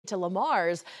to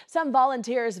Lamar's, some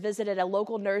volunteers visited a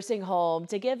local nursing home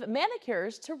to give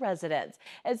manicures to residents.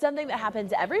 It's something that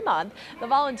happens every month. The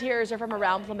volunteers are from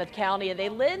around Plymouth County, and they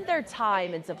lend their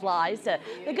time and supplies to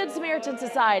the Good Samaritan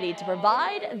Society to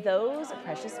provide those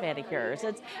precious manicures.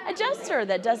 It's a gesture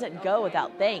that doesn't go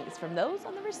without thanks from those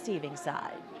on the receiving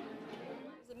side.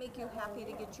 Does it make you happy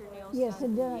to get your nails Yes,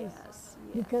 done? it does. Yes.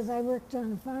 Because I worked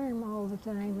on a farm all the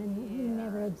time and we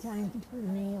never had time for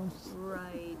nails.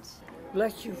 Right.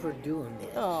 Bless you for doing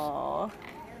this. Oh.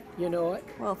 You know what?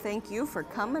 Well, thank you for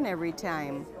coming every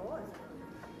time.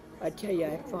 I tell you,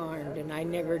 I farmed and I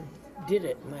never did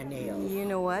it, my nails. You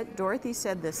know what? Dorothy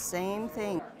said the same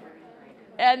thing.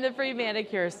 And the free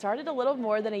manicure started a little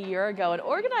more than a year ago, and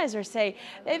organizers say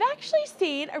they've actually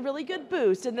seen a really good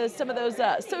boost in some of those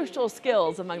social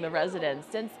skills among the residents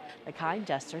since the kind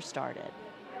gesture started.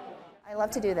 I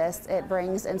love to do this. It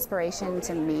brings inspiration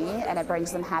to me and it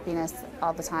brings them happiness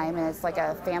all the time, and it's like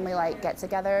a family-like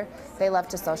get-together. They love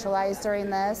to socialize during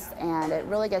this, and it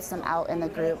really gets them out in the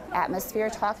group atmosphere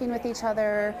talking with each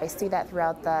other. I see that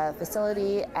throughout the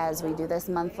facility as we do this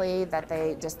monthly, that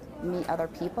they just meet other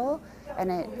people, and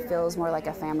it feels more like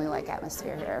a family-like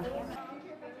atmosphere here.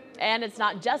 And it's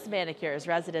not just manicures.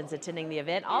 Residents attending the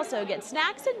event also get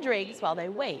snacks and drinks while they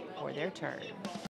wait for their turn.